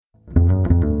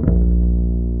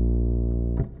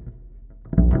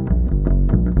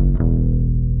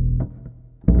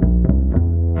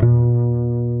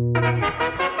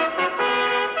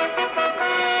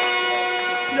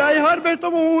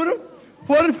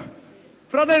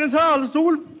fra denne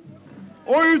talerstol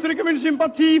og uttrykke min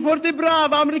sympati for de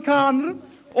brave amerikanere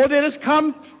og deres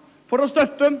kamp for å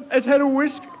støtte et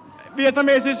heroisk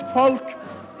vietnamesisk folk.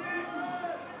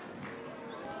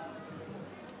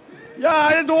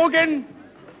 Ja, er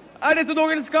dette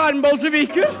dog en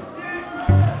skarnbolsjeviker?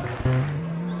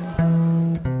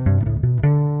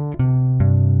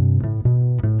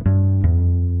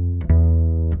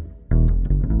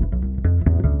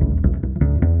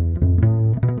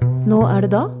 Nå er det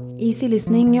da Easy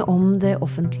Listening om det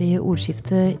offentlige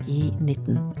ordskiftet i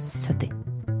 1970.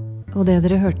 Og det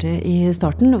dere hørte i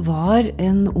starten var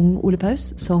en ung Ole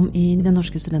Paus som i Det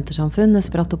norske studentersamfunn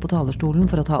spratt opp på talerstolen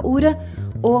for å ta ordet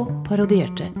og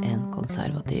parodierte en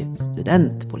konservativ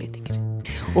studentpolitiker.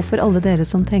 Og for alle dere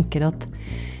som tenker at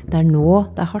det er nå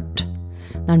det er hardt,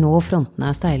 det er nå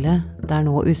frontene er steile, det er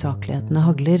nå usaklighetene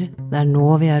hagler, det er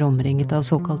nå vi er omringet av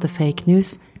såkalte fake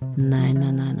news. Nei.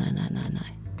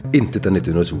 Intet er nytt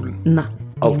under solen. Nei.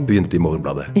 Alt begynte i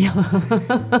Morgenbladet. Ja.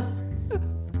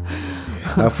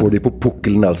 Her får de på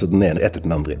pukkelen altså den ene etter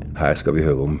den andre. Her skal vi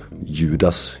høre om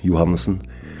Judas Johannessen.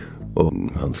 Og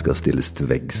han skal stilles til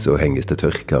veggs og henges til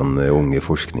tørk. Han unge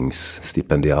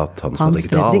forskningsstipendiat Hans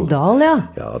Fredrik Dahl, ja.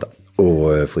 Ja da.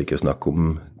 Og for ikke å snakke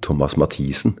om Thomas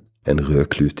Mathisen. En rød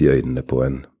klut i øynene på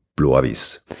en blå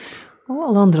avis. Og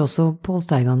alle andre også. Pål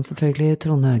Steigan selvfølgelig,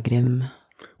 Trond Øgrim.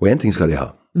 Og en ting skal de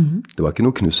ha. Det var ikke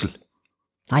noe knussel.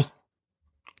 Nei.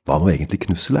 Hva nå egentlig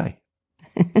knussel er?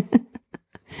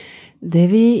 Det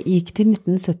vi gikk til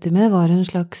 1970 med var en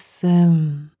slags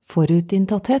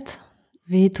forutinntatthet.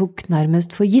 Vi tok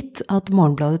nærmest for gitt at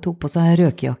Morgenbladet tok på seg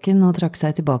røkejakken og trakk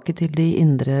seg tilbake til de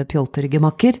indre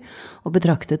pjoltergemakker og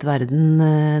betraktet verden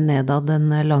nedad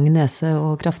en lang nese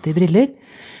og kraftige briller,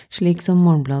 slik som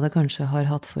Morgenbladet kanskje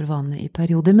har hatt for vane i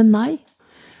perioder, men nei.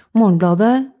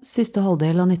 Morgenbladet, siste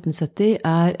halvdel av 1970,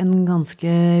 er en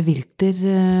ganske vilter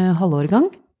halvårgang.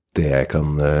 Det jeg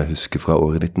kan huske fra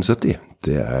året 1970,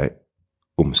 det er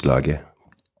omslaget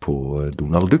på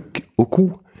Donald Duck og Co.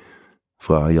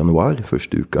 Fra januar,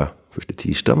 første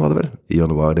tirsdag var det vel, i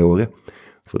januar det året.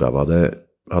 For da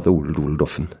hadde Ole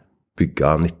Doffen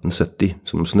bygget 1970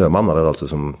 som snømann, eller altså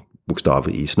som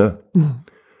bokstaver i snø.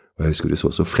 Og jeg husker det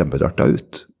så fremmedartet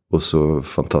ut, og så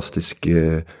fantastisk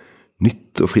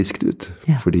nytt og friskt ut,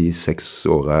 for de 6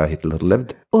 årene Hitler hadde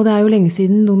levd. Og det er jo lenge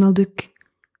siden Donald Duck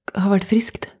har vært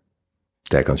friskt.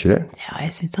 Det er kanskje det? Ja,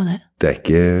 jeg synes det. Det er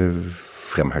ikke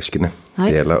fremherskende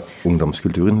del av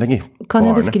ungdomskulturen lenger. Kan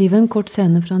jeg beskrive en kort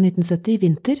scene fra 1970 i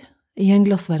vinter, i en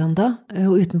glassveranda,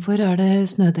 og utenfor er det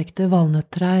snødekte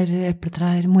valnøttrær,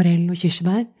 epletrær, morell og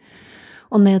kirsebær.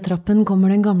 Og ned trappen kommer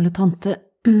den gamle tante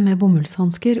med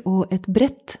bomullshandsker og et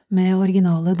brett med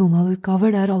originale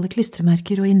Donald-utgaver der alle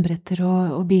klistremerker og innbretter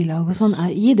og bilag og sånn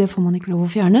er i. Det får man ikke lov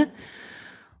å fjerne.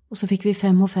 Og så fikk vi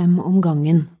 5 og 5 om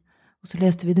gangen. Og så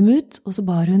leste vi dem ut, og så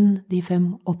bar hun de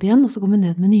 5 opp igjen, og så kom hun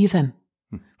ned med nye 5.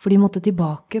 For de måtte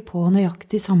tilbake på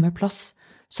nøyaktig samme plass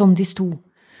som de sto.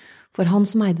 For han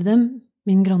som eide dem,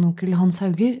 min grandonkel Hans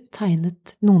Hauger,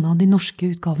 tegnet noen av de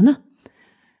norske utgavene,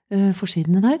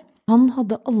 forsidene der. Han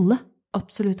hadde alle,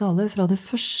 absolutt alle, fra det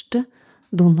første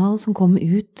Donald som kom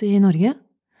ut i Norge,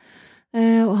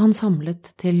 og han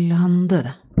samlet til han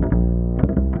døde.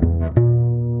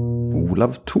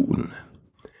 Olav Thon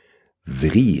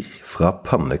vrir fra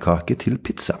pannekake til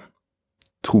pizza.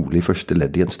 Trolig første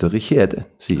ledd i en større kjede,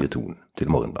 sier Thon til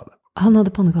Morgenbladet. Han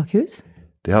hadde pannekakehus?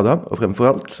 Det hadde han, og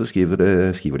fremfor alt så skriver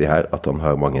de her at han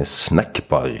har mange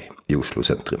snackbarer i Oslo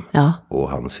sentrum. Ja. Og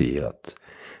han sier at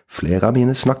flere av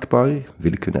mine snackbarer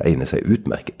vil kunne egne seg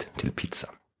utmerket til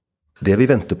pizza. Det vi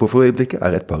venter på for øyeblikket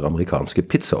er et par amerikanske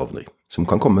pizzaovner, som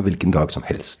kan komme hvilken dag som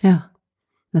helst. Ja,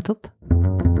 nettopp.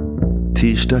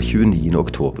 Tirsdag 29.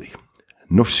 oktober.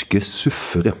 Norske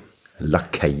suffere,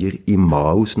 lakeier i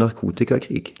Maos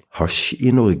narkotikakrig. Hasj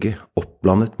i Norge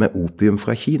oppblandet med opium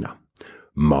fra Kina.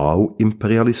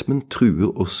 Mao-imperialismen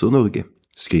truer også Norge,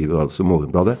 skriver altså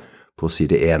Morgenbladet på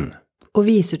side 1. Og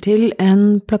viser til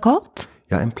en plakat?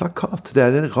 Ja, en plakat. Det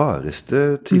er den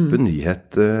rareste type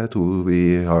nyhet, tror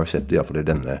vi har sett, i hvert fall i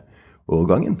denne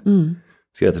årgangen.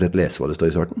 Skal jeg rett og slett lese hva det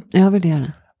står i starten? Ja, veldig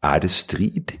gjerne. Er det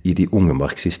strid i de unge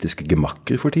marxistiske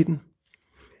gemakker for tiden?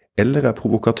 Eller er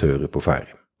provokatører på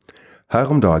ferde? Her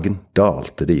om dagen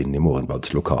dalte det inn i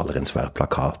Morgenbladets lokaler en svær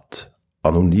plakat,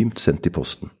 anonymt sendt i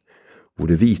posten, hvor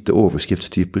det hvite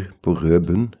overskriftstyper på rød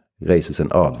bunn reises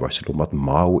en advarsel om at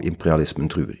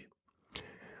Mao-imperialismen truer.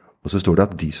 Og så står det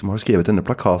at de som har skrevet denne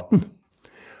plakaten,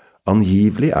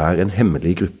 angivelig er en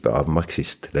hemmelig gruppe av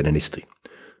marxist-leninister,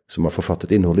 som har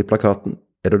forfattet innholdet i plakaten,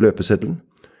 eller løpeseddelen,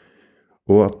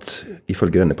 og at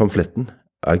ifølge denne pamfletten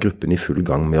er gruppen i full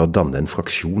gang med å danne en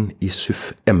fraksjon i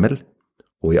SUF ML,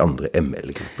 og i andre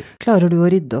ML-grupper. Klarer du å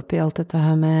rydde opp i alt dette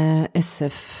her med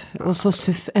SF, og så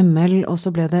SUF ML, og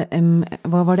så ble det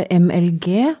hva var det,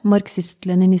 MLG,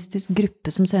 marxist-leninistisk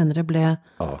gruppe, som senere ble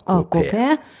AKP,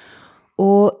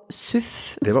 og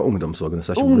SUF... Det var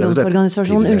ungdomsorganisasjonen.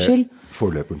 Ungdomsorganisasjonen, unnskyld.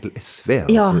 Forløperen til SV,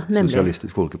 ja, altså nemlig.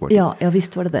 Sosialistisk Folkeparti. Ja,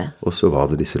 visst var det det. Og så var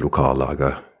det disse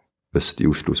lokallaga øst i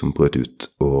Oslo som brøt ut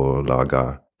og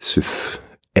laga SUF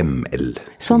ML,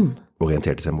 som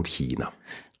orienterte seg mot Kina.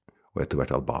 Og etter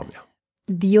hvert Albania.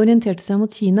 De orienterte seg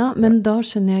mot Kina, men da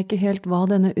skjønner jeg ikke helt hva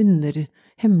denne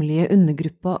hemmelige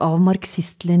undergruppa av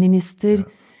marxist-leninister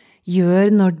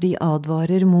gjør når de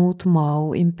advarer mot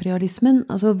Mao-imperialismen.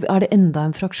 Altså, det enda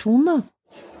en fraksjon da?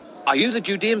 Are you the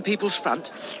Judean People's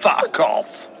Front? Fuck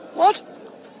off! What?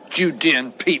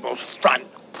 Judean People's Front.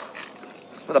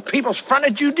 Well, the People's Front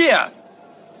of Judea.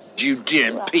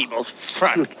 Judean People's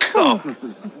Front. Come,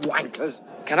 wankers.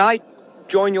 Can I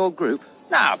join your group?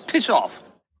 Now, piss off.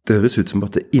 Det høres ut som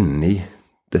at det inni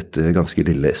dette ganske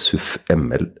lille SUF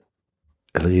ML,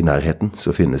 eller i nærheten,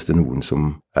 så finnes det noen som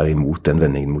imot den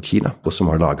vendingen mot Kina, og som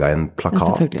har laget en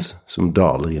plakat som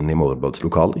daler inn i Morgenbladets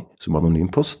lokaler, som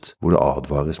anonym post, hvor det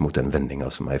advares mot den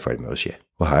vendingen som i ferd med å skje.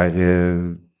 Og her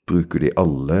bruker de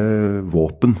alle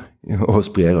våpen, og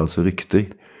sprer altså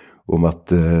rykter om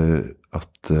at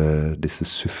disse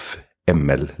SUF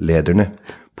ML-lederne,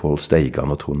 Pål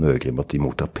Steigan og Trond Øgrim, at de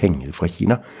mottar penger fra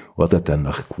Kina, og at dette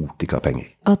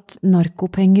narkotikapenger. At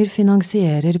narkopenger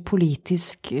finansierer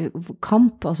politisk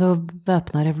kamp, altså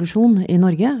væpnet revolusjon i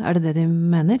Norge, det det de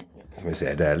mener? Skal vi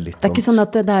se, det litt... Det ikke sånn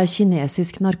at det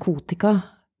kinesisk narkotika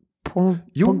på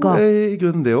gata? Jo, i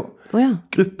grunnen det også. Ja.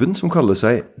 Gruppen som kaller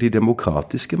seg de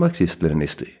demokratiske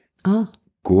marxist-leninister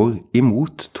går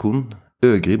imot Trond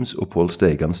Øgrims og Pål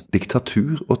Steigans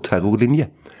diktatur- og terrorlinje,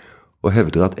 og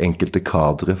hevder at enkelte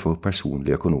kadre får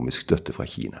personlig økonomisk støtte fra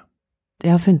Kina.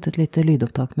 Jeg har funnet et lite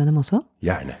lydopptak med dem også.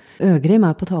 Gjerne. Øgrim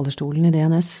på talerstolen i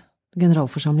DNS,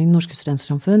 Generalforsamlingen Norske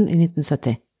Studentsamfunn, i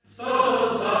 1970.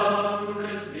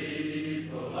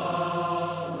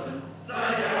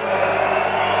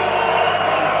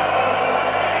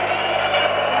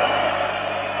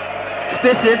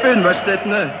 Spesielt på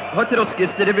universitetene har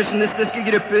trotskist-revisjonistiske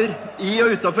grupper i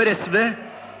og utenfor SV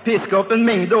pisket opp en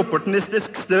mengde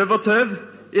opportunistisk støv og tøv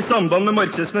i samband med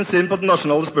marxismens syn på det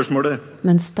nasjonale spørsmålet.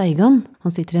 Men Steigan,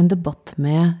 han sitter i en debatt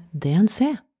med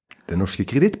DNC. Den norske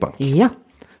kredittbank. Ja,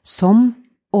 som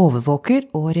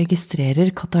overvåker og registrerer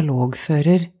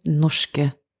katalogfører norske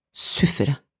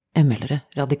suffere, ML-ere,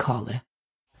 radikalere.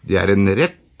 Det en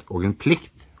rett og en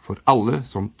plikt for alle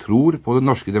som tror på det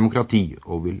norske demokrati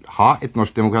og vil ha et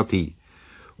norsk demokrati,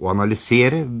 å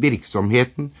analysere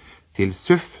virksomheten til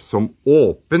SUF som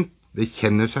åpent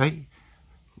bekjenner seg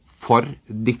for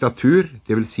diktatur,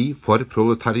 det vil si for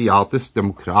proletariatets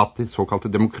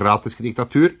såkalte demokratiske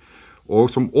diktatur,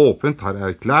 og som åpent har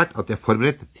erklært at de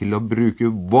forberedt til å bruke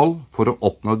vold for å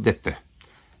oppnå dette.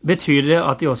 Betyr det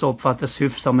at de også oppfatter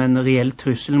SUF som en reell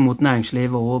trussel mot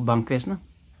næringsliv og bankvesenet?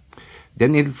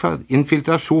 Den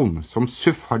infiltrasjon som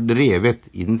SUF har drevet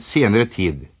i den senere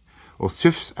tid, og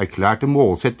SUFs erklærte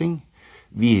målsetting,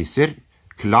 viser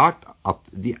klart at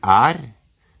de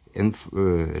en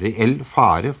reell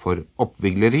fare for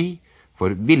oppvigleri,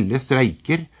 for ville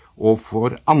streiker og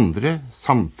for andre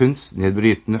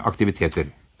samfunnsnedbrytende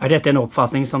aktiviteter. Dette en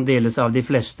oppfatning som deles av de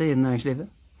fleste i næringslivet?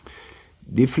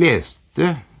 De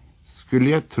fleste,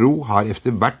 skulle jeg tro, har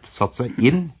efter hvert satt seg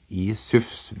inn i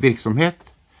SUFs virksomhet,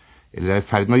 eller i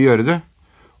ferd med å gjøre det,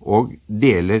 og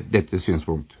deler dette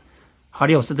synspunkt.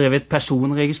 Har de også drevet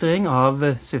personregistrering av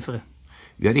suffere?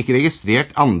 Vi har ikke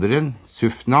registrert andre enn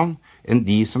SUF-navn enn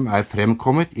de som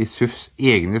fremkommet i SUFs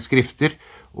egne skrifter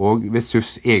og ved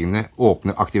SUFs egne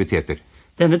åpne aktiviteter.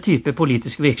 Denne type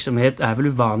politisk virksomhet vel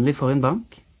uvanlig for en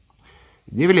bank?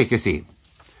 Det vil jeg ikke si.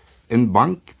 En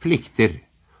bank plikter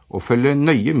å følge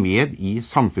nøye med i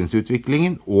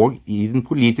samfunnsutviklingen og i den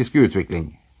politiske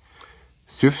utvikling.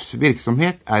 SUFs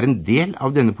virksomhet en del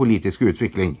av denne politiske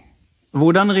utvikling.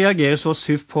 Hvordan reagerer så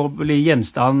SUF på å bli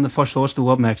gjenstand for så stor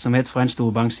oppmerksomhet fra en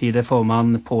storbankside,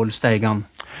 formann Pål Steigan?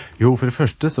 Jo, for det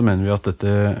første så mener vi at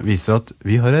dette viser at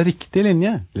vi har en riktig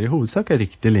linje, eller i hovedsak en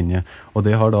riktig linje, og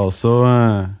det har da også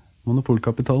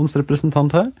monopolkapitalens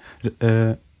representant her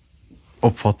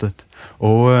oppfattet.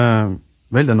 Og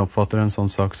vel, den oppfatter en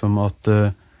sånn sak som at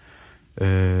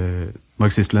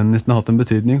marxist-leninistene har hatt en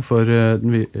betydning for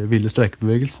den ville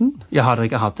streikebevegelsen. Ja, har dere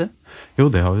ikke hatt det?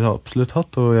 Jo, det har vi absolutt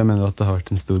hatt, og jeg mener at det har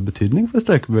vært en stor betydning for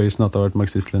streikebevegelsen at det har vært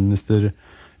marxist-leninister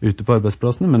ute på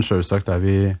arbeidsplassene, men selvsagt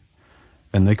vi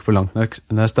ennå ikke på langt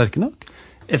nær sterke nok.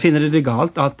 Jeg finner det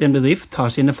galt at en bedrift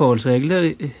har sine forholdsregler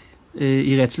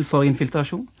i redsel for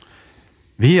infiltrasjon?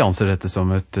 Vi anser dette som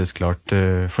et klart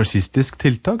fascistisk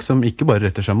tiltak, som ikke bare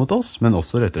retter seg mot oss, men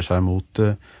også retter seg mot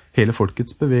hele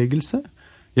folkets bevegelse,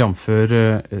 jf.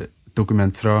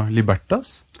 Dokument fra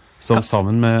Libertas, som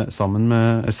sammen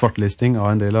med svartelisting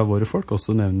av en del av våre folk,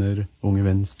 også nevner Unge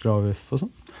Venstre, AUF og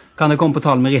sånn. Kan det komme på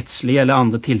tale med rettslige eller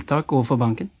andre tiltak overfor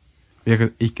banken? Vi har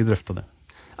ikke drøftet det.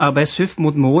 Arbeider SUF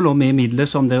mot mål og med midler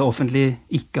som dere offentlig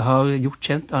ikke har gjort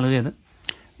kjent allerede?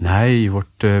 Nei, i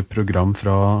vårt program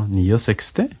fra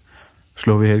 69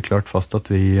 slår vi helt klart fast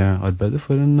at vi arbeider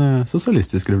for en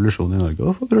sosialistisk revolusjon i Norge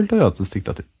og for proletariatets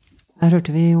diktatur. Her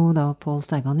hørte vi jo da Pål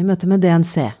Steigan i møte med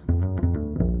DNC.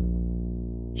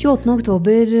 28.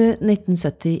 oktober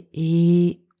 1970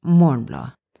 i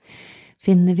Morgenbladet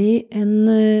finner vi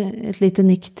et lite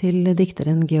nikk til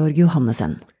dikteren Georg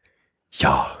Johannesen.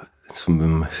 Ja,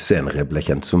 som senere ble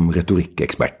kjent som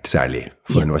retorikkekspert, særlig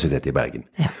for Universitetet i Bergen.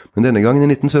 Ja. Men denne gangen i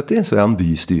 1970 så han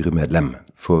bystyremedlem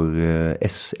for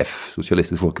SF,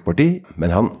 Sosialistisk Folkeparti,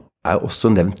 men han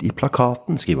også nevnt i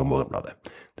plakaten, skriver Morgenbladet.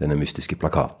 Denne mystiske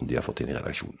plakaten de har fått inn i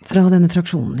redaksjonen. Fra denne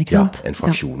fraksjonen, ikke sant? Ja, en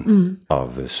fraksjon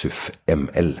av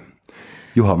SUF-ML.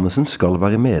 Johannesen skal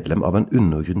være medlem av en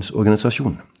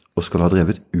undergrunnsorganisasjon, og skal ha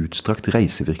drevet utstrakt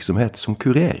reisevirksomhet som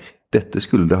kurer. Dette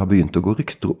skulle det ha begynt å gå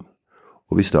rykter om.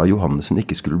 Og hvis da Johannesen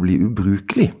ikke skulle bli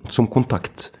ubrukelig som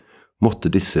kontakt,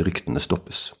 måtte disse ryktene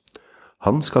stoppes.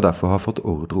 Han skal derfor ha fått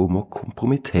ordre om å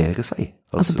kompromittere seg.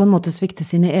 Altså på en måte svikte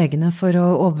sine egne for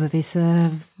å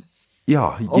overbevise...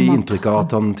 Ja, gi inntrykk av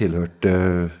at han tilhørte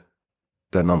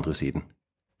den andre siden.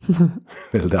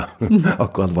 Vel da,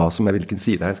 akkurat hva som hvilken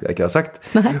side her skal jeg ikke ha sagt.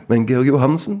 Nei. Men Georg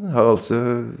Johannesen har altså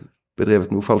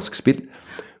bedrevet noe falsk spill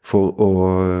for å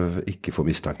ikke få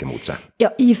mistanke mot seg. Ja,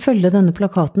 ifølge denne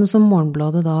plakaten som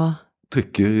Morgenbladet da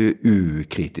trykker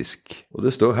ukritisk. Og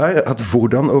det står her at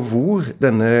hvordan og hvor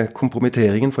denne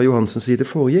kompromitteringen fra Johansens side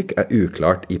foregikk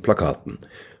uklart i plakaten.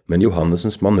 Men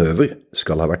Johannessens manøver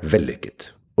skal ha vært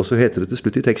vellykket. Og så heter det til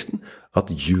slutt i teksten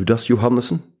at Judas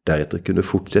Johannesen deretter kunne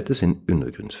fortsette sin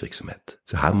undergrunnsvirksomhet.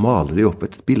 Så her maler de opp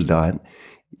et bilde av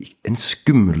en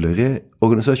skumlere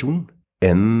organisasjon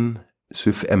enn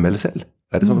SUF-ML selv.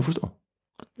 Det sånn å forstå?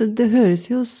 Det høres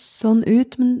jo sånn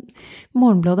ut, men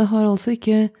Morgenbladet har altså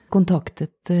ikke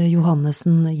kontaktet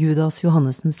Judas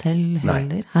Johannesen selv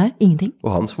heller. Her, ingenting.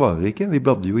 Og han svarer ikke. Vi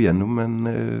bladde jo gjennom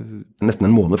nesten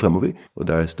en måned fremover,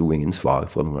 og der sto ingen svar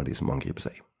fra noen av de som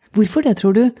angriper seg. Hvorfor det,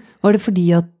 tror du? Var det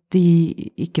fordi at de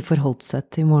ikke forholdt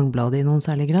seg til Morgenbladet i noen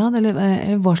særlig grad? Eller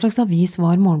hva slags avis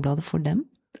var Morgenbladet for dem?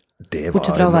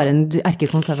 Bortsett fra å være en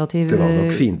erkekonservativ... Det var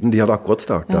nok fienden. De hadde akkurat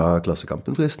startet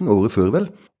Klassekampen forresten, året før vel.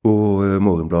 Og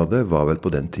Morgenbladet var vel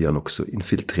på den tiden også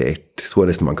infiltrert, tror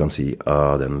jeg nesten man kan si,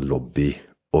 av den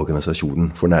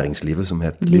lobbyorganisasjonen for næringslivet som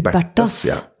het Libertas.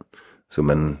 Ja, som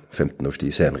en 15 års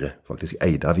tid senere faktisk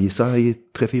eide avisa i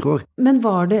 3-4 år. Men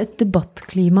var det et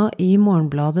debattklima i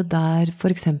Morgenbladet der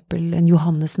for eksempel en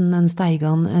Johannesen, en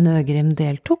Steigan, en Øgrim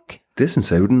deltok? Det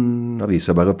synes jeg jo den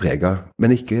avisa bare prega,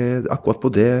 men ikke akkurat på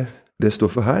det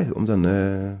står for her. Om denne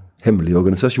hemmelige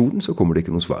organisasjonen, så kommer det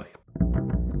ikke noe svar.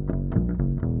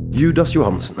 Judas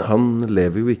Johannesen, han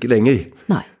lever jo ikke lenger.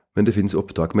 Nei. Men det finnes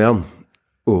opptak med han.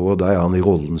 Og da han i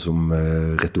rollen som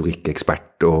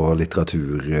retorikkekspert og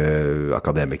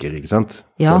litteraturakademiker, ikke sant?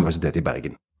 Ja. På Universitetet i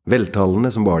Bergen.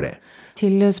 Veltalende som bare det.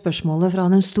 Til spørsmålet fra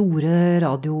den store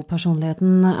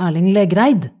radiopersonligheten Erling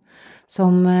Legreid,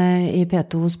 som i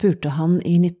P2 spurte han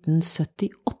i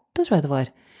 1978, tror jeg det var,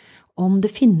 om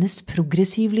det finnes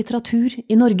progressiv litteratur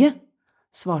i Norge,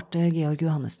 svarte Georg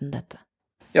Johannesen dette.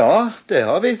 Ja, det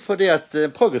har vi, fordi at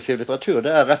progressiv litteratur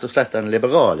det rett og slett en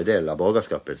liberale del av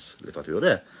borgerskapets litteratur,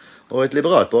 det. Og et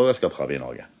liberalt borgerskap har vi i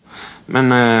Norge.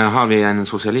 Men har vi en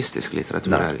sosialistisk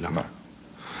litteratur her i landet?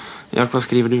 Ja, hva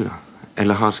skriver du da?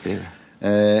 Eller har skrevet?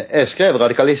 Jeg skrev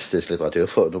radikalistisk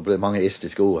litteratur, for det blir mange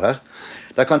istiske ord her.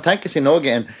 Det kan tenkes i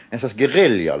Norge en slags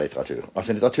guerilla-litteratur,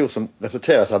 altså en litteratur som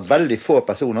reflekteres av veldig få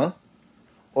personer,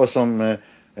 og som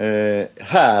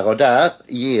her og der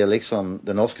gir liksom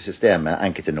det norske systemet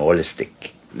enkelte nålestikk.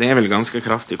 Det vel ganske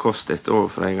kraftig kost et år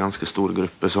for en ganske stor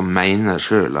gruppe som mener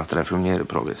selv at det fungerer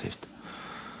progressivt.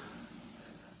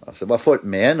 Altså hva folk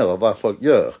mener og hva folk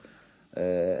gjør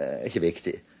ikke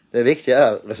viktig. Det viktige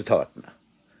resultatene.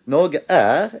 Norge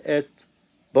et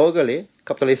borgerlig,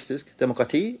 kapitalistisk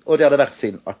demokrati, og det har det vært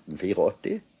siden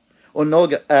 1884. Og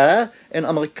Norge en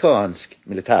amerikansk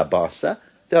militærbase,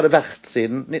 det har det vært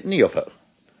siden 1949.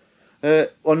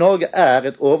 Og Norge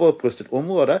et overopprustet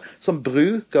område som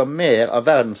bruker mer av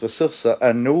verdens ressurser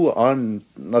enn noen annen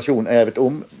nasjon vet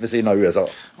om ved siden av USA.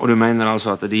 Og du mener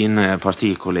altså at dine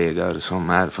partikolleger som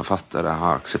forfattere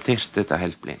har akseptert dette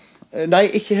helt blindt? Nei,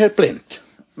 ikke helt blindt.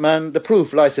 Men the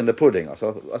proof lies in the pudding.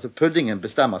 Altså puddingen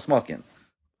bestemmer smaken.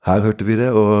 Her hørte vi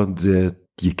det, og det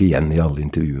gikk igjen i alle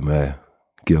intervjuer med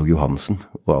Georg Johansen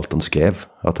og alt han skrev,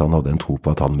 at han hadde en tro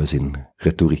på at han med sin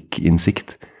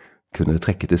retorikkinnsikt kunne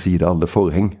trekke til side alle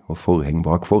forheng og forheng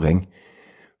bak forheng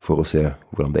for å se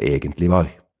hvordan det egentlig var.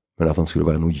 Men at han skulle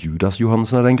være noe Judas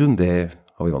Johansen av den grunn, det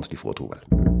har vi vanskelig for å tro vel.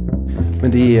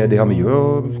 Men de har mye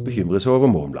å bekymre seg over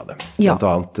Morgenbladet. Blant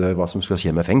annet hva som skal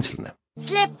skje med fengslene.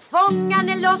 Släpp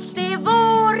fångarna loss, det är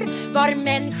vår. Var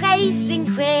människa i sin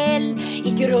själ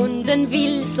i grunden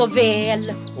vill så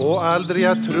väl. Och aldrig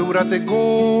jag tror att det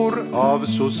går av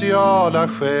sociala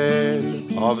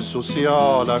skäl. Av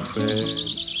sociala skäl.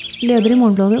 Leder i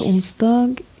Morgenbladet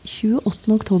onsdag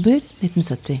 28. oktober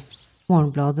 1970.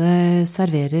 Morgenbladet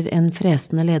serverer en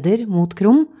fresende leder mot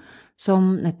Krum,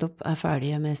 som nettopp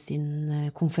ferdige med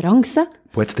sin konferanse.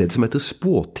 På et sted som heter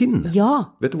Spåtinn?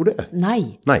 Ja. Vet du hvor det er?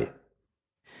 Nei.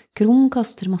 Krum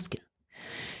kaster masken.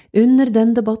 Under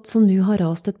den debatt som nu har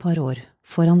rast et par år,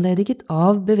 foranlediget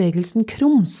av bevegelsen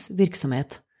Krums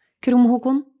virksomhet. Krum,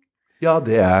 Håkon? Ja,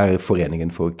 det er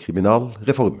Foreningen for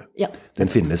kriminalreform. Ja. Den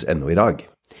finnes ennå i dag.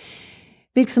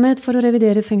 Virksomhet for å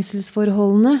revidere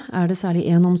fengselsforholdene det særlig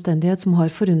en omstendighet som har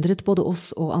forundret både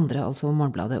oss og andre, altså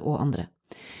Morgenbladet og andre.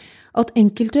 At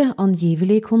enkelte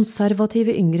angivelig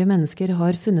konservative yngre mennesker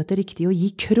har funnet det riktig å gi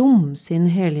Krum sin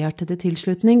helhjertede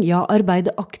tilslutning, ja,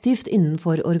 arbeide aktivt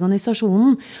innenfor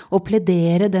organisasjonen og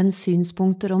pledere den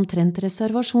synspunkter omtrent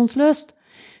reservasjonsløst,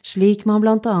 slik man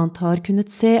blant annet har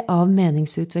kunnet se av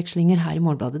meningsutvekslinger her i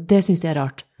Morgenbladet. Det synes jeg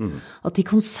rart. At de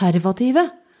konservative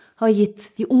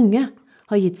de unge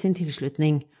har gitt sin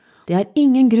tilslutning. Det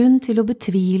ingen grunn til å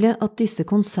betvile at disse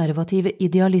konservative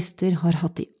idealister har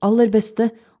hatt de aller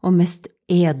beste og mest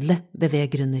edle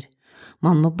beveggrunner.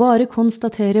 Man må bare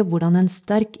konstatere hvordan en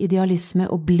sterk idealisme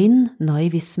og blind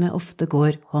naivisme ofte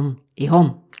går hånd i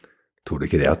hånd. Tror du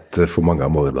ikke det at for mange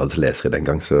av Morgenbladets lesere den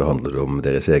gang så handler det om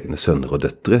deres egne sønner og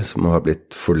døtre som har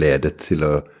blitt forledet til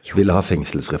å ville ha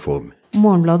fengselsreform?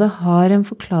 Morgenbladet har en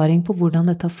forklaring på hvordan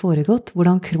dette har foregått,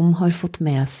 hvordan Krum har fått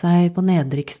med seg på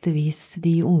nedrigste vis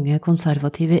de unge,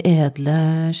 konservative,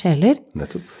 edle sjeler.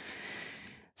 Nettopp.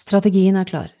 Strategien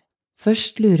klar.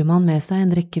 Først lurer man med seg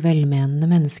en rekke velmenende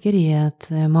mennesker i et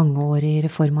mangeårig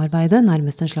reformarbeide,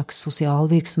 nærmest en slags sosial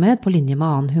virksomhet på linje med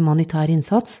annen humanitær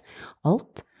innsats.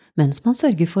 Alt mens man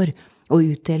sørger for å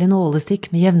utdele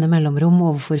nålestikk med jevne mellomrom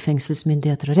overfor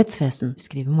fengselsmyndigheter og rettsvesen,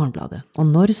 skriver Morgenbladet. Og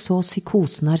når så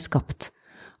psykosen skapt,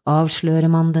 avslører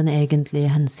man den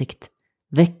egentlige hensikt.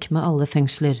 Vekk med alle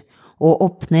fengsler, og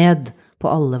opp ned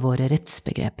på alle våre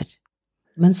rettsbegreper.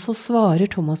 Men så svarer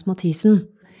Thomas Mathisen,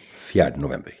 4.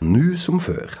 november. Nu som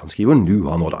før. Han skriver nu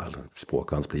han og da.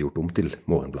 Språket hans blir gjort om til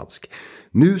morgenbladsk.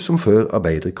 Nu som før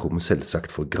arbeider Krum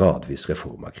selvsagt for gradvis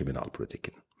reform av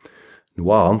kriminalpolitikken.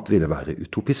 Noe annet ville være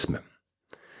utopisme.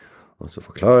 Og så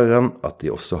forklarer han at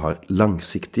de også har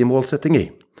langsiktige målsettinger.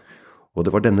 Og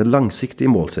det var denne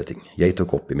langsiktige målsetting jeg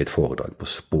tok opp i mitt foredrag på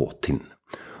Spåtinn.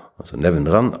 Og så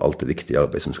nevner han alt det viktige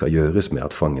arbeid som skal gjøres med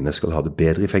at fangene skal ha det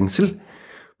bedre i fengsel.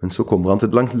 Men så kommer han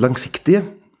til det langsiktige,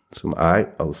 som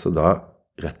altså da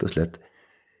rett og slett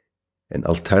en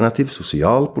alternativ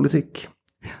sosialpolitikk,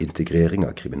 integrering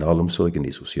av kriminalomsorgen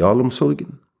i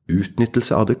sosialomsorgen,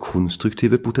 utnyttelse av det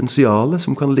konstruktive potensialet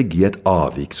som kan ligge i et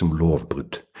avvik som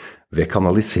lovbrudd, ved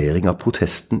kanalisering av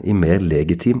protesten i mer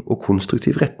legitim og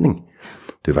konstruktiv retning.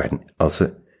 Du verden, altså,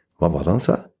 hva var det han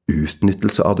sa?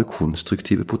 Utnyttelse av det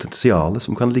konstruktive potensialet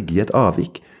som kan ligge i et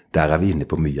avvik. Der vi inne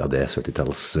på mye av det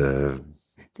 70-talls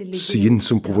syn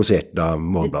som provoserte av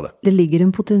Morgenbladet. Det ligger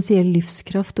en potensiell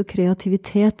livskraft og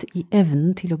kreativitet i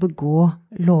evnen til å begå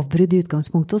lovbrudd i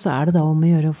utgangspunktet, og så det da om å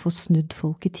gjøre å få snudd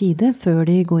folk i tide før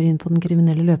de går inn på den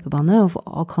kriminelle løpebane og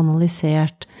få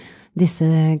kanalisert disse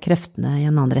kreftene i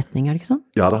en annen retning, det ikke sånn?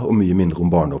 Ja da, og mye mindre om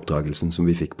barneoppdragelsen som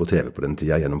vi fikk på TV på den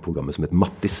tida gjennom programmet som het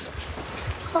Mattis.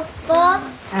 Pappa,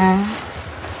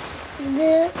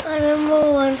 det det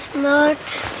morgen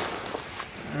snart.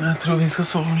 Jeg tror vi skal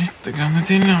sove litt grann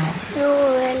til, ja, Mattis. Nå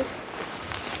vel.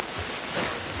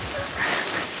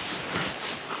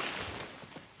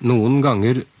 Noen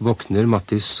ganger våkner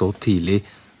Mattis så tidlig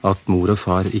at mor og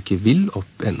far ikke vil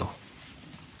opp ennå.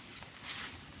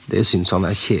 Det synes han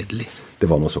kjedelig.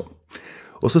 Det var noe så.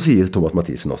 Og så sier Thomas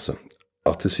Mathisen også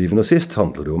at til syvende og sist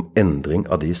handler det om endring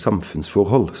av de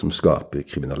samfunnsforhold som skaper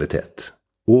kriminalitet,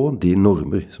 og de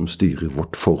normer som styrer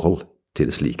vårt forhold til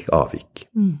et slik avvik.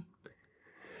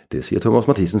 Det sier Thomas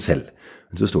Mathisen selv.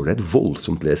 Men så står det et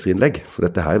voldsomt leserinnlegg, for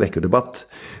dette her vekker debatt.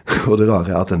 Og det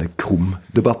rare at denne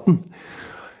Krum-debatten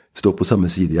står på samme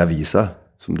side i avisa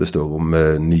som det står om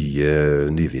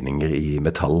nyvinninger i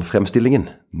metallfremstillingen.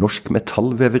 Norsk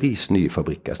metallveveris nye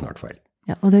fabrikk snart feil.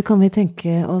 Ja, og det kan vi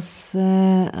tenke oss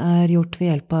gjort ved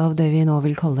hjelp av det vi nå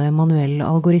vil kalle manuell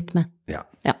algoritme. Ja,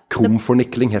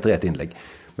 kromfornikling heter et innlegg.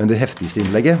 Men det heftigste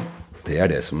innlegget, det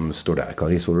det som står der,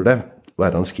 Kari, så du det? Hva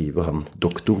det han skriver,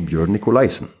 doktor Bjørn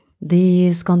Nikolaisen? De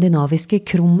skandinaviske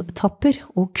kromtapper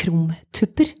og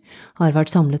kromtupper har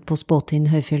vært samlet på Spåtin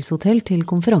høyfjellshotell til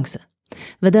konferanse.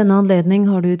 Ved denne anledning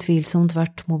har det utvilsomt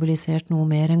vært mobilisert noe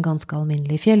mer enn ganske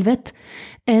alminnelig fjellvett,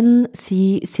 enn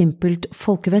simpelt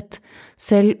folkevett,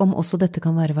 selv om også dette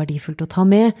kan være verdifullt å ta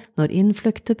med når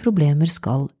innfløkte problemer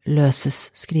skal løses,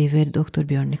 skriver doktor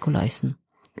Bjørn Nikolaisen.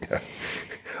 Ja.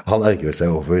 Han ergrer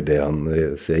seg over det han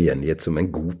ser gjengitt som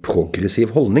en god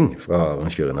progressiv holdning fra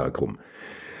arrangøren av Krum.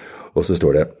 Og så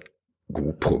står det,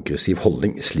 god progressiv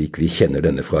holdning slik vi kjenner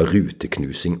denne fra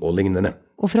ruteknusing og lignende.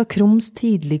 Og fra Krums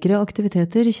tidligere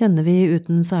aktiviteter kjenner vi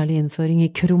uten særlig innføring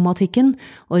i kromatikken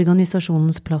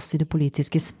organisasjonens plass i det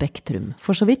politiske spektrum.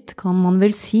 For så vidt kan man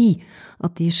vel si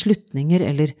at de slutninger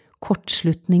eller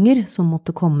kortslutninger som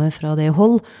måtte komme fra det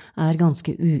hold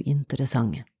ganske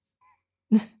uinteressante.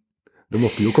 Det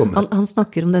måtte jo komme. Han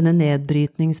snakker om denne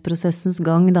nedbrytningsprosessens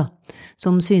gang da,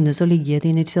 som synes å ligge i et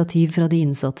initiativ fra de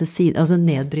innsattes side. Altså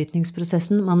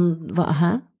nedbrytningsprosessen,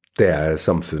 hæ? Det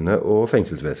samfunnet og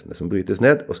fengselsvesenet som brytes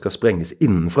ned og skal sprenges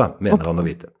innenfra, mener han å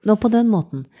vite. Nå på den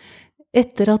måten.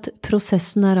 Etter at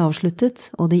prosessen avsluttet,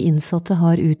 og de innsatte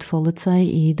har utfoldet seg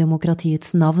i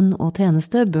demokratiets navn og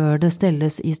tjeneste, bør det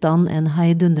stelles i stand en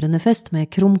heidundrende fest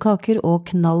med krumkaker og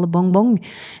knallbongbong,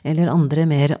 eller andre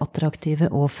mer attraktive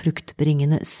og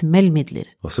fruktbringende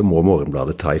smellmidler. Og så må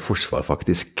Morgenbladet ta i forsvar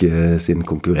faktisk sin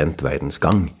konkurrent Verdens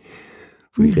Gang,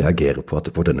 for de reagerer på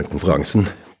at det på denne konferansen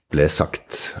ble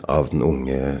sagt av den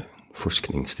unge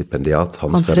forskningsstipendiat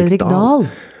Hans Fredrik Dahl,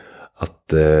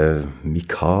 at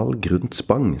Mikael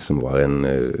Grundspang, som var en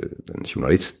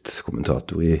journalist,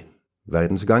 kommentator i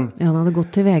Verdens Gang. Ja, han hadde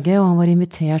gått til VG, og han var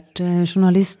invitert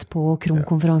journalist på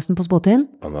Krum-konferansen på Spåtin.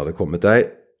 Han hadde kommet der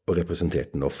og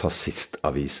representerte nå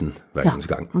fascistavisen Verdens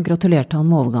Gang. Ja, han gratulerte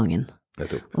han med overgangen.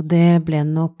 Og det ble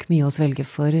nok mye å svelge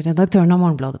for redaktøren av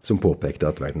Morgenbladet. Som påpekte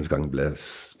at Verdens Gang ble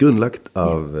grunnlagt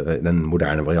av den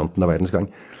moderne varianten av Verdens Gang,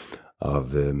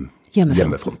 av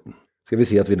hjemmefronten. Skal vi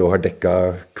si at vi nå har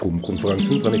dekket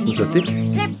Krum-konferansen fra 1970?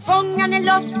 Släpp fångarna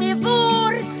loss, det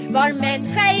vår, var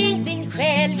människa i sin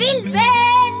själ vill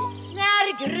väl, när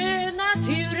gröna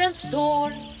turen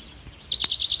står.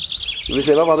 Skal vi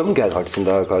se, hva var det om Gerhardsen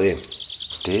da, Kari?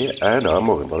 Det da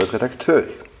Morgenbladets redaktør.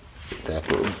 Det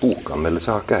på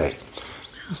bokanmeldelsehake her,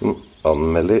 som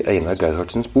anmelder Einar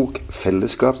Gerhardsens bok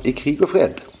 «Fellesskap i krig og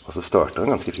fred». Og så starter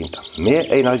han ganske fint da.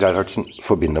 Med Einar Gerhardsen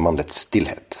forbinder man lett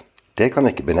stillhet. Det kan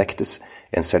ikke benektes.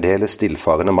 En særdeles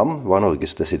stillfarende mann var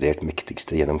Norges desidert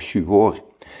mektigste gjennom 20 år.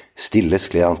 Stille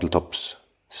skled han til topps.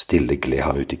 Stille gled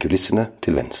han ut i kulissene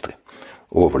til venstre.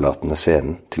 Overlatende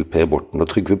scenen til Per Borten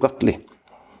og Trygve Bratteli.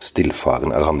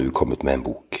 Stillfaren han nu kommet med en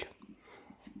bok.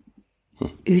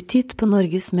 Utgitt på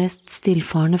Norges mest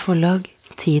stillfarende forlag,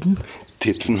 Tiden.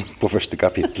 Titlen på første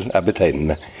kapittel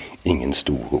betegnende Ingen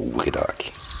store ord i dag.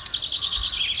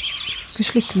 Skal vi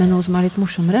slutte med noe som litt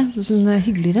morsommere, som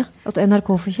hyggeligere, at NRK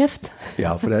får kjeft?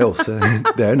 Ja, for det jo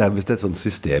nærmest et sånt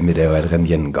system i det å være en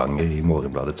gjenganger i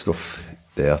Morgenbladets stoff.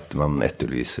 Det at man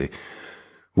etterlyser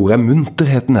hvor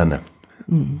munterheten henne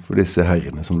for disse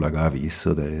herrene som lager avis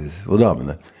og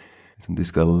damene. De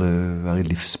skal være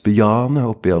livsbejane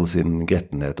oppi all sin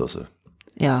grettenhet også.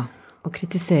 Ja, og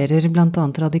kritiserer blant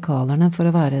annet radikalerne for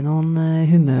å være noen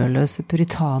humørløse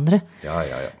puritanere. Ja.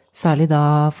 Særlig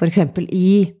da for eksempel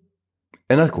i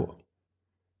NRK.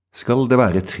 Skal det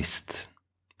være trist?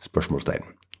 Spørsmålstegn.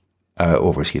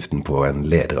 Overskriften på en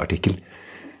lederartikkel.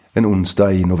 En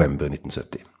onsdag i november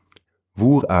 1970.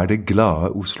 Hvor det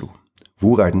glade Oslo?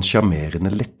 Hvor den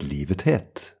charmerende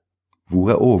lettlivethet?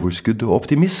 Hvor overskuddet og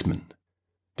optimismen?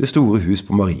 Det store hus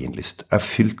på Marienlyst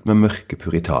fylt med mørke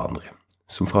puritanere,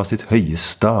 som fra sitt høye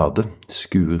stade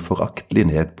skuer foraktelig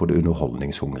ned på det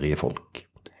underholdningshungrige folk.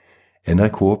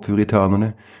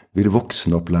 NRK-puritanerne vil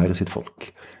voksenopplære sitt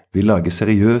folk, vil lage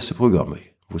seriøse programmer,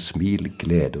 hvor smil,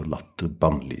 glede og latter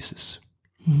bannlyses.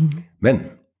 Men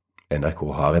NRK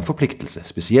har en forpliktelse,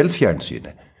 spesielt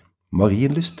fjernsynet.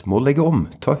 Marienlyst må legge om,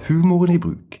 ta humoren i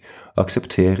bruk,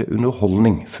 akseptere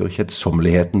underholdning før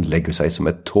kjedsommeligheten legger seg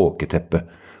som et tåketeppe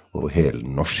over hele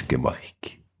norske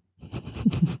mark.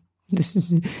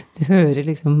 Du hører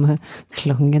liksom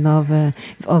klangen av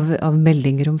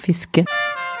meldinger om fiske.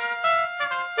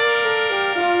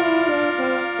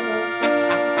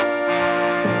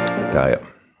 Der, ja.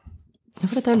 Ja,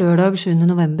 for dette lørdag 7.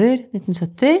 november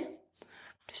 1970.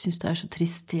 Jeg synes det så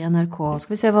trist I NRK.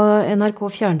 Skal vi se hva NRK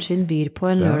Fjernsyn byr på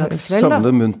en lørdagskveld, da?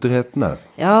 Samler munterheten her.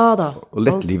 Ja da. Og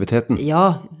lettlivetheten.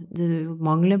 Ja,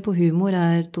 mangelen på humor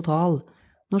total.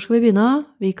 Når skal vi begynne?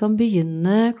 Vi kan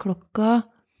begynne klokka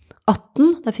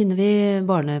 18. Der finner vi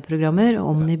barneprogrammer,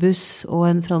 Omnibus og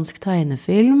en fransk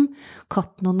tegnefilm,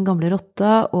 Katten og den gamle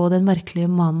rotta og Den merkelige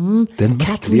mannen,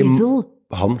 Cat Weasel.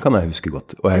 Han kan jeg huske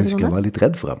godt, og jeg husker jeg var litt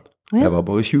redd for han. Jeg var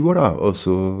bare 20 år da, og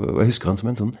jeg husker han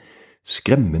som en sånn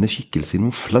skremmende skikkelse I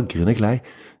noen flagrende klei,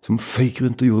 som føyk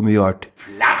rundt og gjorde mye rart.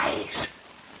 Lies!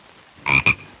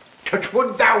 Touch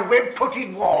would thou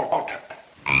web-footed wall.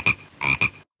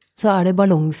 Så det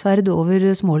ballongferd over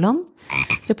Småland,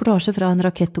 reportasje fra en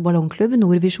rakett- og ballongklubb,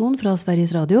 Nordvisjon fra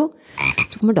Sveriges Radio,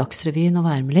 så kommer Dagsrevyen og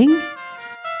Værmelding,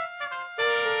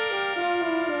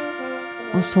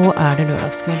 og så det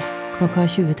lørdagskveld, klokka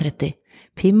 20:30.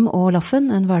 Pim og Laffen,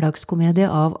 en hverdagskomedie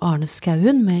av Arne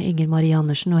Skauen med Inger Marie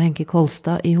Andersen og Henke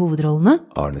Kolstad I hovedrollene.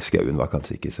 Arne Skauen var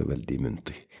kanskje ikke så veldig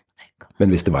munter. Men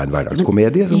hvis det var en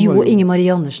hverdagskomedie... Jo, Inger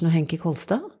Marie Andersen og Henke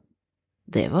Kolstad,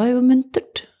 det var jo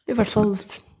muntert. I hvert fall,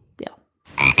 ja.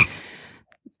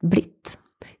 Blitt.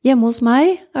 Hjemme hos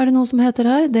meg det noe som heter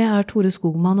her. Det Tore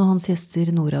Skogman og hans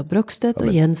gjester Nora Brokstedt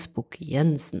og Jens Bukk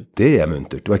Jensen. Det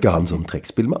muntert. Var ikke han sånn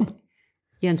trekkspillmann?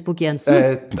 Jens Bukk Jensen?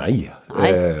 Nei.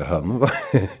 Han var...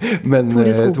 Men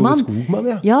Tore Skogman,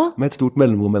 ja. Med et stort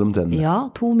mellomrom mellom tennene. Ja,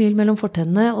 2 mil mellom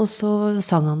fortennene, og så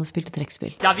sang han og spilte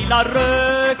trekkspill. Jeg vil ha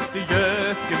røkte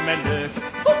gjøke med løk.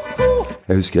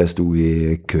 Jeg husker jeg sto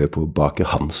I kø på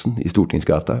Baker Hansen I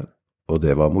Stortingsgata, og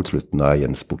det var mot slutten av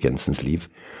Jens Bukk Jensens liv,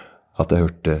 at jeg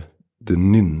hørte det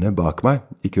nynne bak meg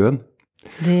I køen.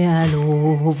 Det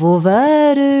lov å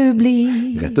være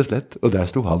blid. Rett og slett. Og der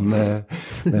sto han med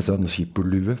sånn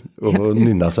skipperlue og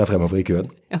nynna seg fremover I køen.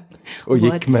 Ja. Og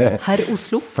gikk med Herr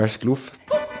Oslo. Fersk loff.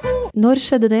 Når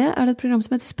skjedde det? Det et program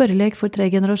som heter Spørrelek for 3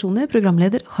 generasjoner.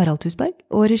 Programleder Harald Tusberg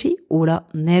og regi Ola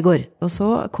Negård. Og så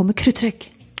kommer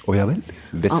Kruttrykk. Ja vel,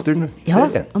 western-serie.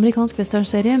 Ja, amerikansk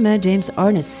western-serie med James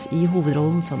Arness I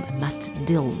hovedrollen som Matt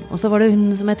Dillon. Og så var det hun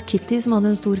som het Kitty som hadde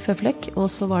en stor føflekk, og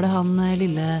så var det han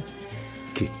lille...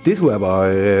 Kitty tror jeg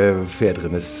var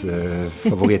fedrenes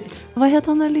favoritt. Hva het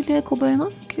han den lille cowboyen da?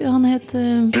 Han het...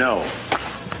 No,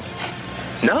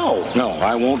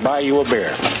 I won't buy you a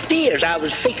beer. Dears, I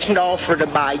was fixing to offer to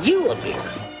buy you a beer.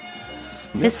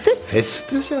 Festus?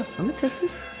 Festus, ja. Han het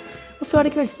Festus. Og så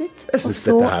det Kveldsnytt. Jeg synes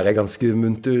dette her ganske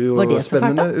munter og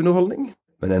spennende underholdning.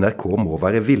 Men NRK må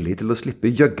være villig til å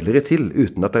slippe gjøglere til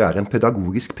uten at det en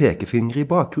pedagogisk pekefinger I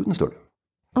bakgrunnen, står det.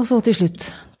 Og så til slutt,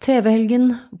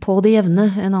 TV-helgen på det jevne,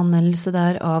 en anmeldelse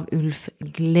der av Ulf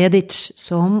Gleditsch,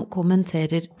 som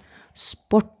kommenterer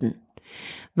sporten.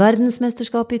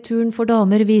 Verdensmesterskapet I turn for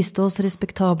damer viste oss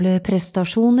respektable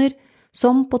prestasjoner,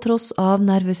 som på tross av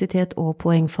nervøsitet og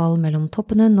poengfall mellom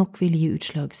toppene nok vil gi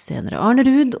utslag senere. Arne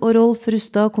Rud og Rolf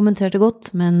Rustad kommenterte godt,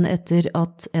 men etter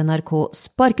at NRK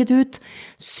sparket ut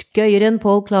skøyeren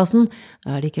Paul Claesen,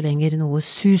 det ikke lenger noe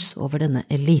sus over denne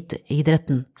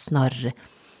eliteidretten, snarere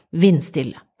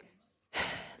vindstille.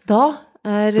 Da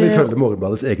Skal vi følge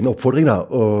Morgenbladets egen oppfordring da,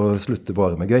 og slutte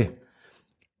bare med gøy?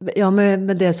 Ja,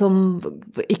 med det som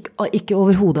ikke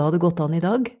overhodet hadde gått an I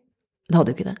dag. Det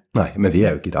hadde jo ikke det. Nei, men vi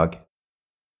jo ikke I dag.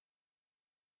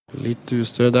 Litt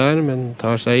ustø der, men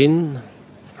tar seg inn.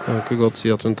 Kan ikke godt si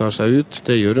at hun tar seg ut.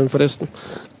 Det gjør hun forresten.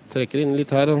 Trekker inn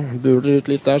litt her og buler ut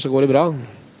litt der, så går det bra.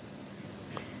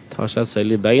 Tar seg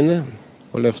selv I beinet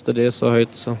og løfter det så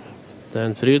høyt, så det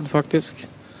en fryd faktisk.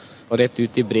 Og rett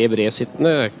ut I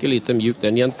bred-sittende, ikke lite mjuk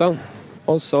den jenta.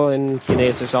 Og så en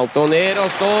kinesersalto ned og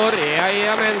står,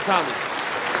 ja, mensan.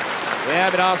 Det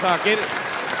bra saker.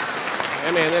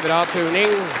 Jeg mener bra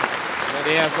turning, det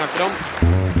det jeg snakker om.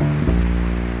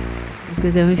 Skal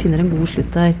vi se om vi finner en god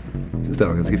slutt der. Jeg synes det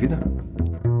var ganske fint, ja.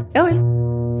 Ja vel.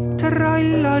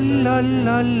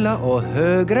 Tralalala og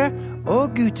høgre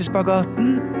og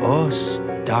gutespagaten og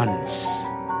stans.